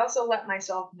 But I also let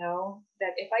myself know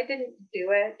that if I didn't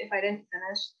do it, if I didn't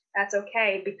finish, that's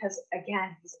okay, because,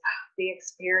 again, it's about the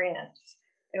experience.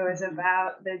 It was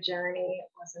about the journey.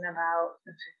 It wasn't about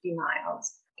the 50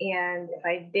 miles. And if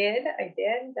I did,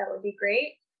 that would be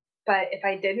great. But if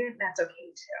I didn't, that's okay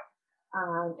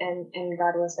too. And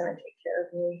God was going to take care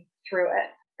of me through it.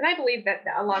 And I believe that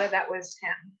a lot of that was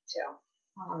Him too.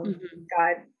 Mhm.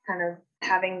 God kind of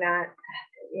having that,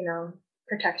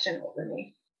 protection over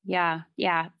me. Yeah,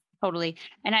 yeah, totally.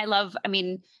 And I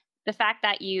mean, the fact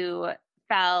that you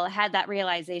had that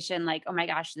realization like, oh my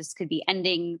gosh, this could be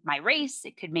ending my race.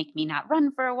 It could make me not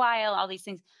run for a while, all these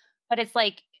things. But it's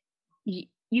like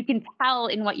you can tell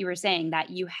in what you were saying that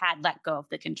you had let go of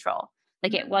the control.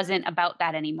 Like it Mhm. wasn't about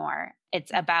that anymore.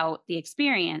 It's about the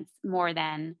experience more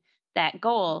than that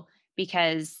goal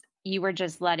because you were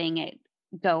just letting it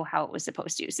go how it was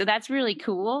supposed to. So that's really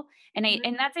cool. And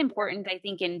that's important, I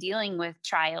think, in dealing with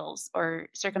trials or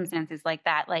circumstances like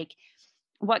that. Like,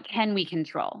 what can we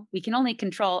control? We can only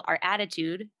control our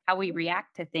attitude, how we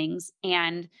react to things,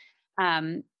 and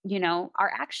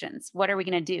our actions. What are we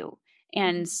going to do?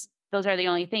 And those are the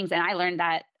only things. And I learned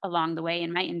that along the way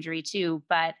in my injury too.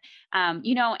 But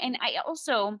and I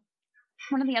also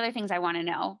one of the other things I want to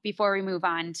know before we move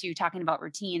on to talking about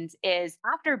routines is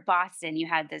after Boston, you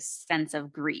had this sense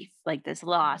of grief, like this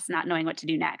loss, not knowing what to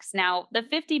do next. Now, the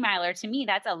 50 miler to me,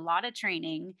 that's a lot of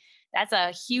training. That's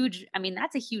a huge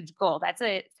goal. That's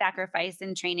a sacrifice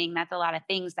in training. That's a lot of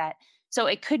things so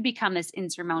it could become this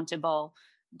insurmountable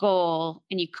goal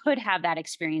and you could have that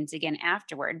experience again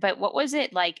afterward. But what was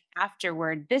it like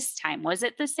afterward this time? Was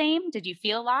it the same? Did you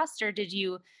feel lost or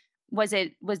was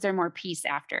there more peace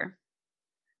after?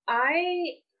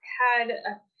 I had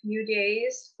a few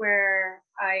days where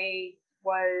I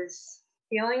was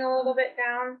feeling a little bit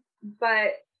down,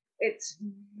 but it's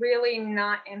really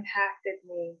not impacted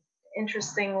me,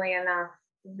 interestingly enough,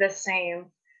 the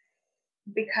same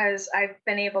because I've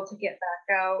been able to get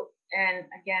back out and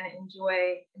again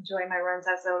enjoy my runs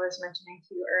as I was mentioning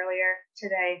to you earlier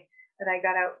today that I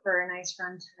got out for a nice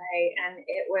run today and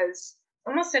it was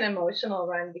almost an emotional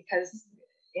run because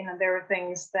there were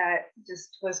things that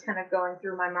just was kind of going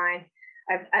through my mind.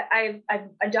 I've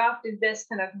adopted this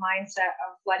kind of mindset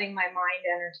of letting my mind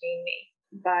entertain me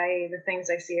by the things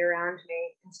I see around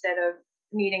me instead of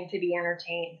needing to be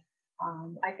entertained.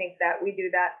 I think that we do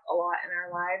that a lot in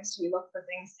our lives. We look for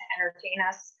things to entertain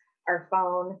us, our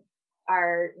phone,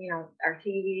 our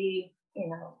TV,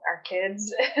 our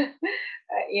kids,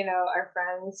 our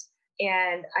friends.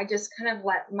 And I just kind of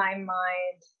let my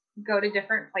mind go to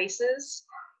different places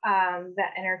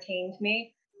that entertained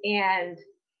me. And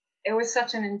it was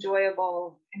such an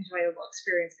enjoyable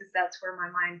experience because that's where my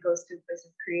mind goes to a place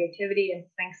of creativity and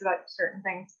thinks about certain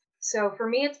things. So for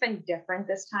me, it's been different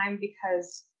this time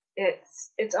because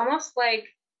it's almost like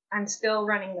I'm still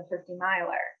running the 50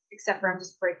 miler, except for I'm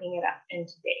just breaking it up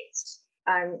into days.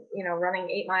 I'm,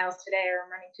 running 8 miles today, or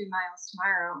I'm running 2 miles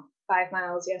tomorrow, 5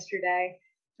 miles yesterday.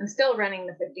 I'm still running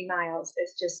the 50 miles.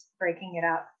 It's just breaking it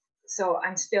up. So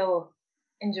I'm still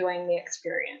enjoying the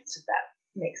experience, if that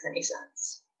makes any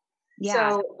sense.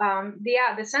 Yeah. So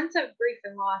the sense of grief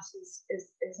and loss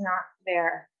is not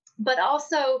there. But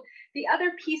also the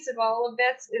other piece of all of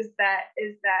this is that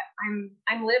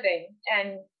I'm living,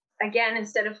 and again,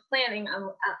 instead of planning,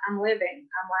 I'm living,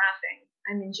 I'm laughing,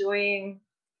 I'm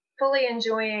fully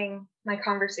enjoying my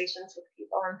conversations with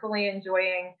people. I'm fully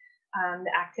enjoying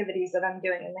the activities that I'm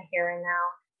doing in the here and now,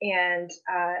 and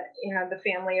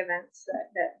the family events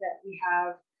that we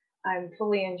have. I'm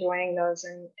fully enjoying those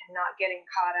and not getting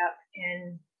caught up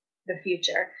in the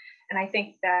future. And I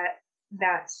think that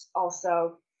that's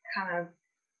also kind of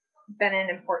been an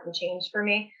important change for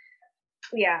me.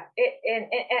 Yeah,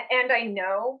 and I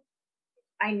know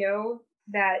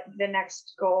that the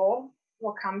next goal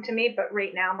will come to me, but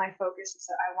right now my focus is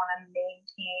that I want to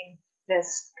maintain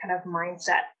this kind of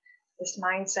mindset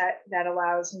that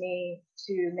allows me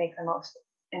to make the most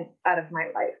out of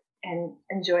my life and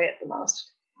enjoy it the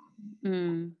most.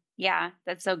 Yeah,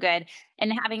 that's so good.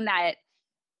 And having that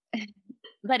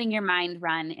letting your mind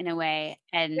run in a way.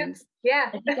 Yep. And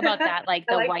Yeah. I think about that like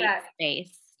I the like white that.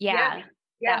 space. Yeah. Yeah.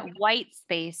 Yeah. That white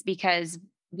space because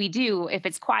if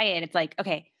it's quiet, it's like,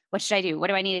 okay, what should I do? What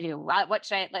do I need to do? What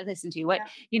should I listen to?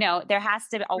 Yeah. There has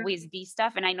to always be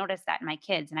stuff. And I notice that in my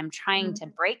kids and I'm trying to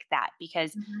Mhm. break that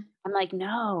because Mhm. I'm like,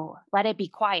 no, let it be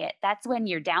quiet. That's when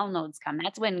your downloads come.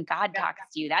 That's when God Yep.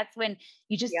 talks to you. That's when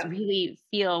you just Yep. really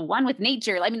feel one with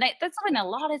nature. I mean, that's when a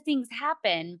lot of things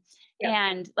happen. Yep.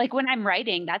 And like when I'm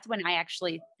writing, that's when I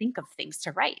actually think of things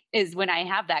to write, is when I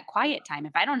have that quiet time.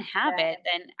 If I don't have Yeah. it,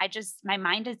 then my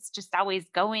mind is just always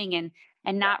going and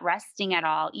Yeah. not resting at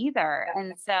all either. Yeah.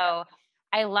 And so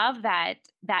I love that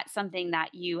that's something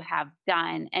that you have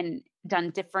done and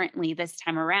done differently this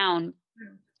time around.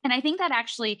 Mm. And I think that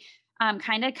actually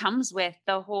kind of comes with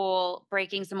the whole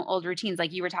breaking some old routines,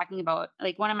 like you were talking about.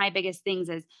 Like one of my biggest things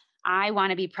is I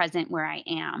want to be present where I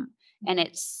am. And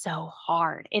it's so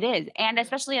hard. It is. And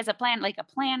especially as like a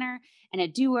planner and a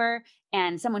doer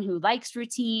and someone who likes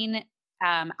routine.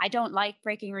 I don't like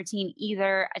breaking routine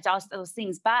either. It's also those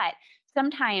things, but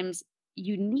sometimes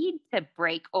you need to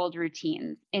break old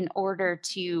routines in order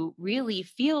to really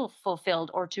feel fulfilled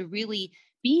or to really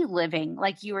be living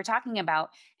like you were talking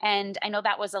about. And I know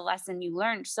that was a lesson you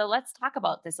learned. So let's talk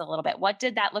about this a little bit. What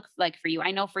did that look like for you? I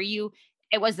know for you,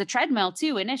 it was the treadmill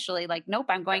too initially, like, nope,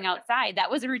 I'm going outside. That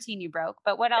was a routine you broke.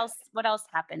 But what else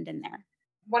happened in there?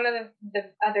 One of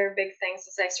the other big things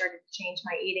is I started to change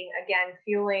my eating again,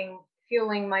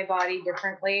 fueling my body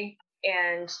differently,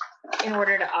 and in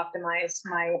order to optimize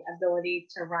my ability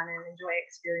to run and enjoy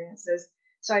experiences.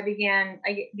 So I began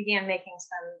making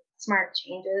some smart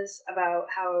changes about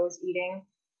how I was eating,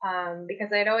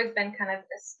 because I'd always been kind of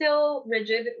still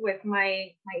rigid with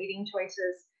my eating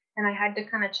choices, and I had to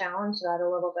kind of challenge that a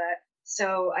little bit.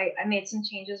 So I made some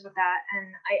changes with that, and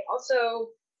I also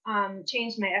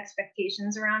changed my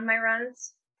expectations around my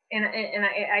runs. And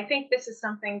I think this is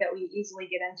something that we easily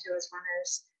get into as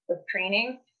runners with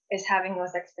training, is having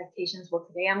those expectations. Well,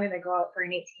 today I'm going to go out for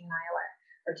an 18 miler,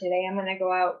 or today I'm going to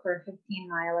go out for a 15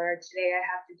 miler, today I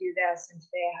have to do this, and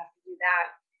today I have to do that.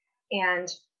 And,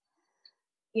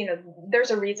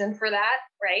 there's a reason for that,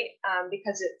 right?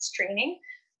 Because it's training,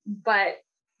 but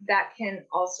that can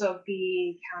also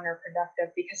be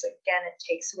counterproductive, because again, it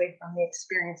takes away from the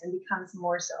experience and becomes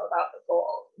more so about the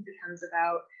goal. It becomes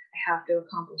about, I have to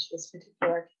accomplish this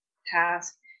particular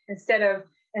task, instead of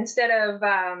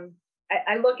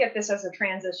I look at this as a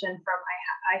transition from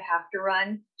I have to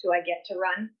run to I get to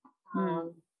run,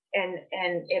 Mm. and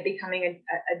it becoming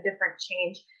a different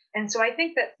change. And so I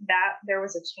think that there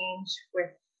was a change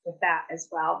with that as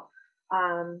well.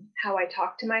 How I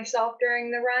talk to myself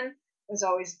during the run was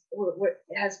always what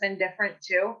has been different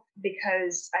too,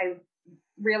 because I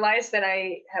realized that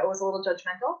I was a little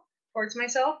judgmental towards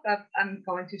myself, that I'm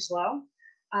going too slow,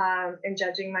 and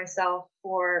judging myself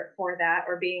for that,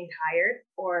 or being tired,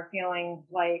 or feeling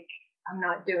like I'm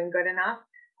not doing good enough.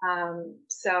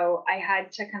 So I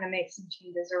had to kind of make some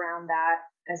changes around that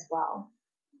as well.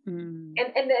 Mm.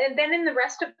 And then in the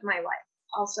rest of my life,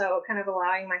 also kind of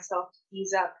allowing myself to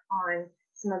ease up on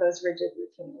some of those rigid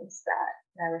routines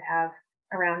that I would have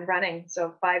around running.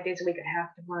 So 5 days a week, I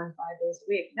have to run 5 days a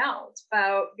week. No, it's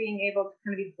about being able to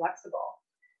kind of be flexible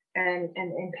and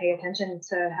pay attention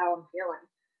to how I'm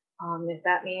feeling. If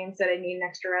that means that I need an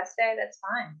extra rest day, that's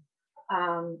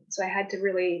fine. So I had to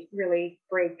really, really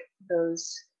break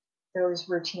those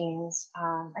routines.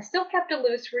 I still kept a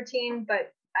loose routine,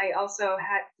 but I also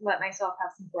had let myself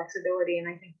have some flexibility, and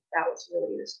I think that was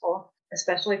really useful,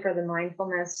 especially for the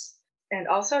mindfulness, and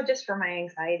also just for my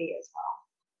anxiety as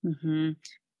well. Hmm.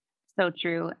 So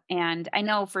true. And I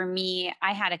know for me,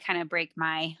 I had to kind of break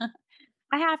my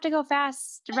I have to go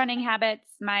fast running habits,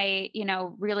 my,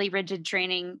 really rigid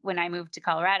training when I moved to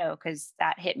Colorado, because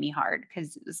that hit me hard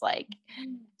because it was like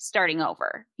starting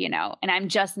over, and I'm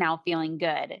just now feeling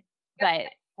good. But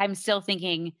I'm still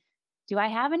thinking, do I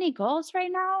have any goals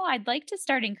right now? I'd like to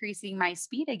start increasing my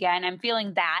speed again. I'm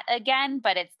feeling that again,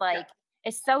 but it's Yeah. like,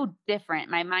 it's so different.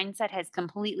 My mindset has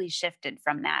completely shifted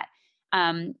from that.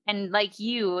 And like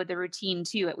you, the routine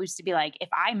too, it used to be like, if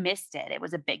I missed it, it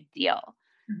was a big deal.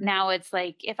 Mhm. Now it's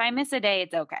like, if I miss a day,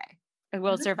 it's okay. I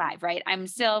will Mhm. survive, right?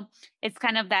 It's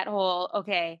kind of that whole,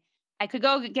 okay, I could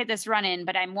go get this run in,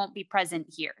 but I won't be present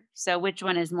here. So which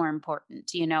one is more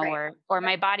important, Right. or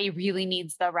my Yep. body really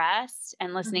needs the rest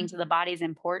and listening Mhm. to the body is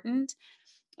important.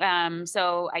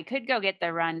 So I could go get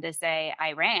the run to say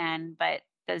I ran, but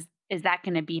is that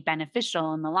going to be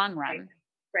beneficial in the long Right. run?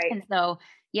 Right. And so,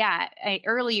 yeah,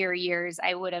 earlier years,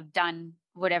 I would have done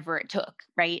whatever it took,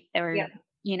 right?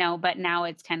 Yeah. But now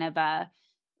it's kind of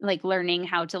like learning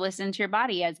how to listen to your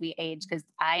body as we age, because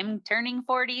I'm turning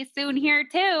 40 soon here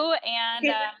too. And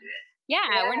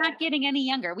yeah, we're Yeah. not getting any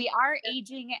younger. We are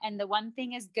aging. And the one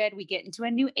thing is good, we get into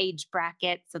a new age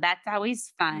bracket. So that's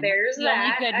always fun. There's The only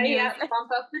that. good news. Yeah.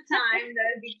 Bump up the time.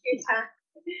 That'd be cute. Huh?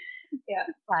 Yeah.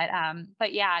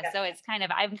 But yeah, Yeah. so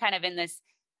I'm kind of in this,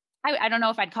 I don't know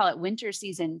if I'd call it winter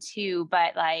season too,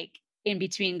 but like in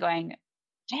between going,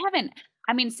 I haven't,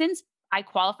 I mean, since I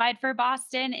qualified for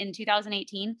Boston in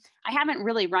 2018, I haven't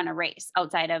really run a race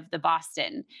outside of the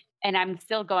Boston. And I'm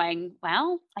still going,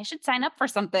 well, I should sign up for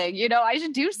something, I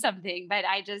should do something, but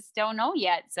I just don't know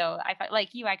yet. So I felt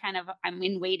like you, I'm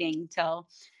in waiting till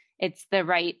it's the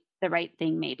right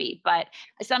thing maybe. But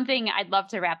something I'd love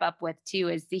to wrap up with too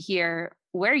is to hear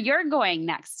where you're going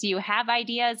next. Do you have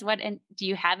ideas? And do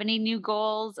you have any new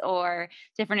goals or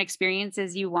different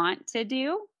experiences you want to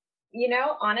do?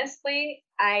 Honestly,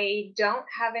 I don't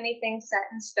have anything set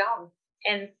in stone.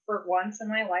 And for once in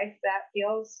my life, that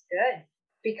feels good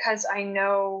because I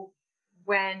know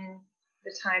when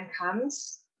the time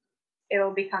comes,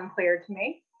 it'll become clear to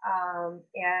me.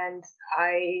 And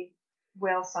I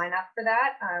will sign up for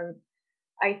that.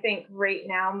 I think right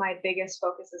now my biggest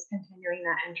focus is continuing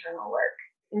that internal work,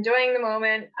 enjoying the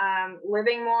moment,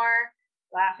 living more,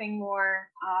 laughing more,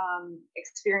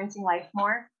 experiencing life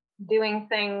more, doing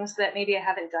things that maybe I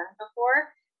haven't done before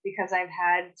because I've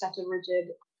had such a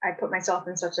rigid, I put myself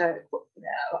in such a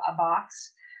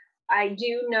box. I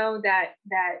do know that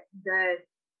the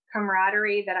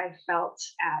camaraderie that I felt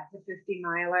at the 50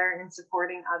 miler and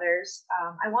supporting others,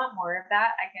 I want more of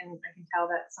that. I can tell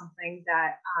that's something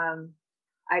that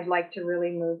I'd like to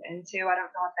really move into. I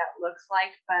don't know what that looks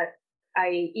like, but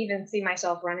I even see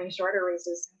myself running shorter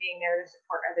races and being there to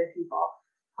support other people,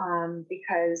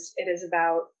 because it is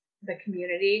about the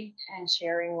community and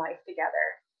sharing life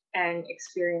together and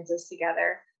experiences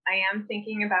together. I am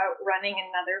thinking about running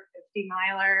another 50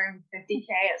 miler and 50K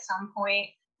at some point.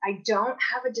 I don't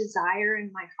have a desire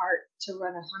in my heart to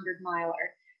run a 100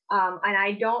 miler. And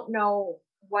I don't know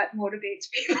what motivates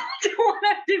people to want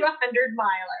to do a 100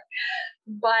 miler,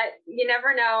 but you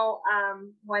never know.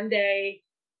 One day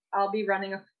I'll be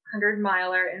running a 100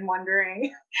 miler and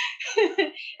wondering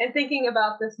and thinking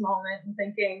about this moment and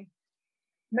thinking,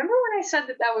 remember when I said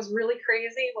that that was really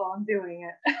crazy? Well, I'm doing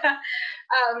it.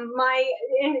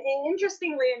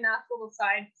 Interestingly enough, little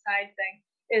side thing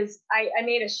is I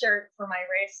made a shirt for my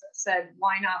race that said,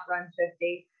 why not run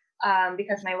 50?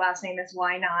 Because my last name is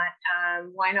Why Not.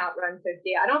 Why not run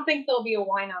 50? I don't think there'll be a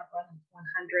why not run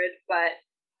 100, but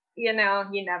you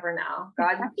never know.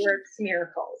 God works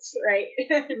miracles, right?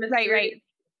 Right.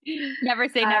 Never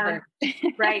say never.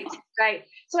 Right.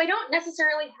 So I don't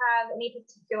necessarily have any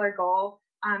particular goal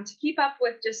to keep up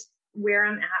with just where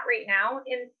I'm at right now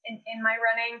in my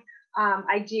running.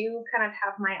 I do kind of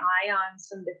have my eye on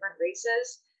some different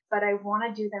races, but I want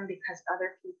to do them because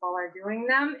other people are doing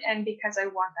them and because I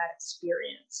want that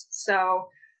experience. So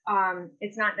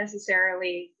it's not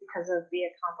necessarily because of the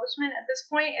accomplishment at this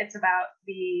point. It's about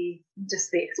the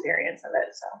experience of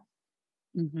it.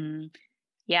 So. Mm-hmm.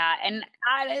 Yeah. And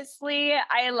honestly,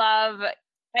 I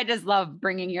just love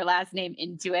bringing your last name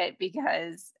into it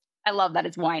because I love that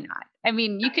it's why not. I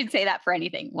mean, you could say that for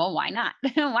anything. Well, why not?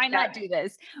 Why not do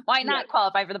this? Why not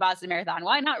qualify for the Boston Marathon?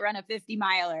 Why not run a 50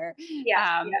 miler?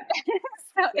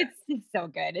 So it's just so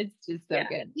good. It's just so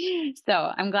good.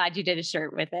 So I'm glad you did a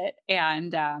shirt with it.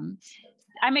 And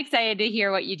I'm excited to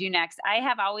hear what you do next. I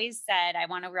have always said I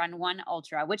want to run one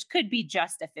ultra, which could be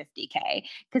just a 50K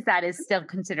because that is still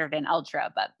considered an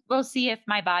ultra, but we'll see if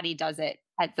my body does it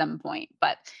at some point.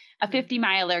 But a 50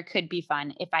 miler could be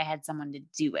fun if I had someone to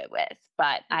do it with,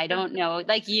 but I don't know.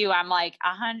 Like you, I'm like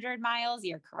 100 miles.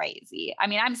 You're crazy. I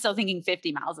mean, I'm still thinking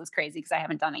 50 miles is crazy because I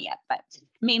haven't done it yet, but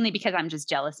mainly because I'm just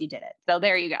jealous you did it. So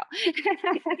there you go.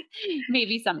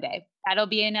 Maybe someday that'll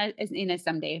be in a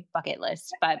someday bucket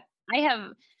list, but I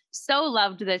have so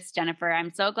loved this, Jennifer.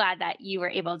 I'm so glad that you were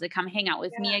able to come hang out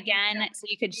with me again so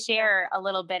you could share a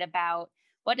little bit about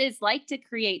what it's like to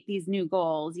create these new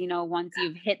goals, once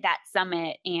you've hit that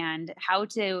summit and how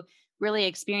to really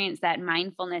experience that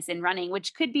mindfulness in running,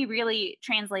 which could be really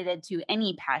translated to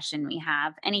any passion we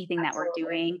have, anything that we're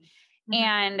doing.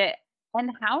 And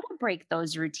how to break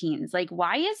those routines. Like,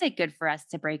 why is it good for us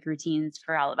to break routines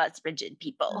for all of us rigid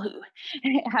people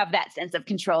who have that sense of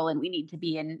control and we need to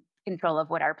be in control of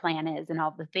what our plan is and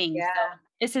all the things. So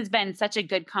this has been such a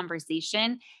good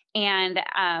conversation. And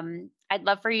I'd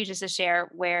love for you just to share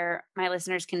where my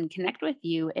listeners can connect with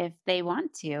you if they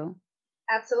want to.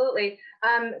 Absolutely.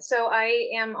 So I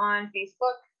am on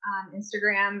Facebook,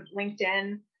 Instagram,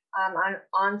 LinkedIn,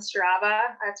 on Strava.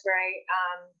 That's where I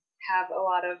have a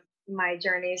lot of my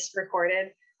journeys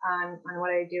recorded on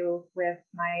what I do with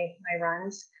my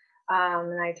runs.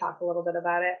 And I talk a little bit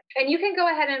about it. And you can go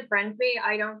ahead and friend me.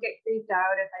 I don't get creeped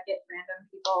out if I get random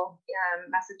people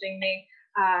messaging me.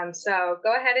 So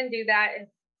go ahead and do that if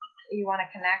you want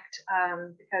to connect,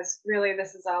 because really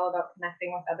this is all about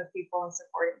connecting with other people and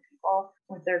supporting people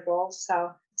with their goals.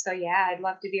 So yeah, I'd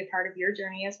love to be a part of your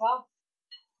journey as well.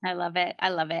 I love it.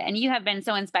 And you have been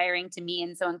so inspiring to me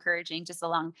and so encouraging just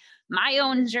along my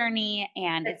own journey.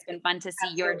 And it's been fun to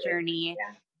see your journey.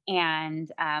 Yeah.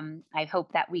 And I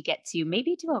hope that we get to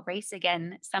maybe do a race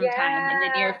again sometime in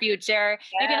the near future.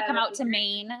 Maybe I'll come out to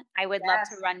Maine. I would love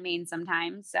to run Maine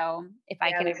sometime. So if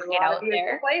I can ever get out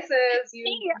there. Places.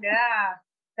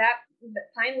 That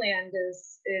Pineland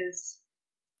is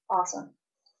awesome.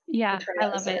 Yeah, I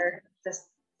love it. Just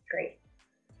great.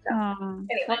 So Oh,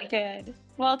 well, anyway, good.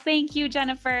 Well, thank you,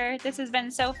 Jennifer. This has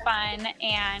been so fun,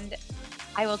 and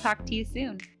I will talk to you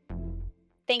soon.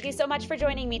 Thank you so much for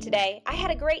joining me today. I had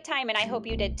a great time, and I hope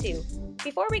you did too.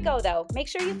 Before we go, though, make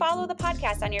sure you follow the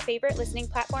podcast on your favorite listening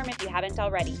platform if you haven't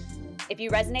already. If you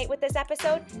resonate with this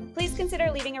episode, please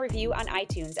consider leaving a review on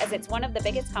iTunes, as it's one of the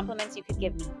biggest compliments you could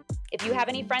give me. If you have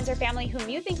any friends or family whom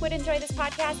you think would enjoy this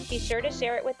podcast, be sure to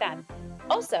share it with them.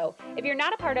 Also, if you're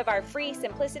not a part of our free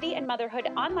Simplicity and Motherhood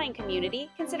online community,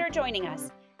 consider joining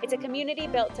us. It's a community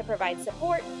built to provide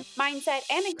support, mindset,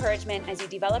 and encouragement as you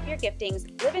develop your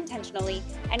giftings, live intentionally,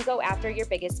 and go after your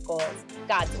biggest goals,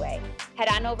 God's way. Head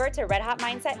on over to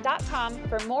redhotmindset.com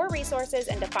for more resources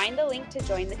and to find the link to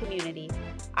join the community.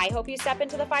 I hope you step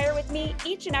into the fire with me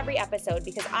each and every episode,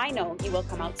 because I know you will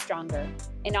come out stronger.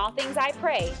 In all things I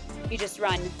pray, you just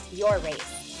run your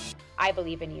race. I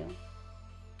believe in you.